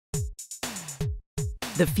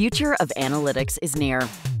The future of analytics is near.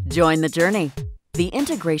 Join the journey. The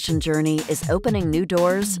integration journey is opening new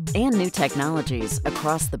doors and new technologies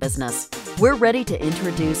across the business. We're ready to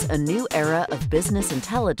introduce a new era of business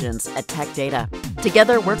intelligence at Tech Data.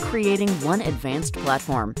 Together, we're creating one advanced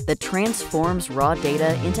platform that transforms raw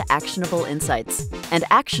data into actionable insights, and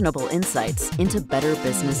actionable insights into better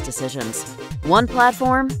business decisions. One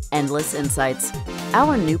platform, endless insights.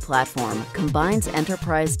 Our new platform combines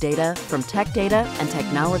enterprise data from Tech Data and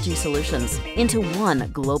Technology Solutions into one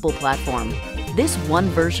global platform. This one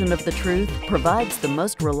version of the truth provides the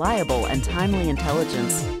most reliable and timely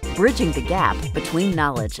intelligence, bridging the gap between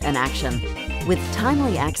knowledge and action. With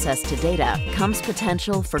timely access to data comes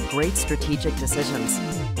potential for great strategic decisions.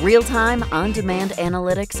 Real-time, on-demand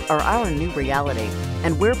analytics are our new reality,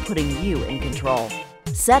 and we're putting you in control.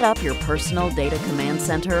 Set up your personal data command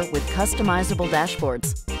center with customizable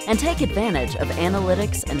dashboards and take advantage of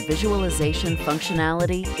analytics and visualization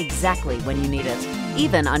functionality exactly when you need it,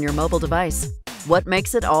 even on your mobile device. What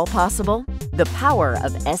makes it all possible? The power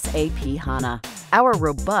of SAP HANA, our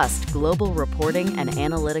robust global reporting and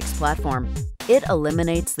analytics platform. It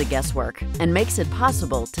eliminates the guesswork and makes it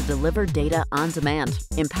possible to deliver data on demand,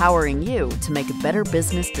 empowering you to make better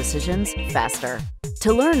business decisions faster.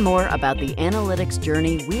 To learn more about the analytics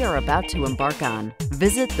journey we are about to embark on,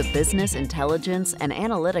 visit the Business Intelligence and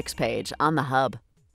Analytics page on the Hub.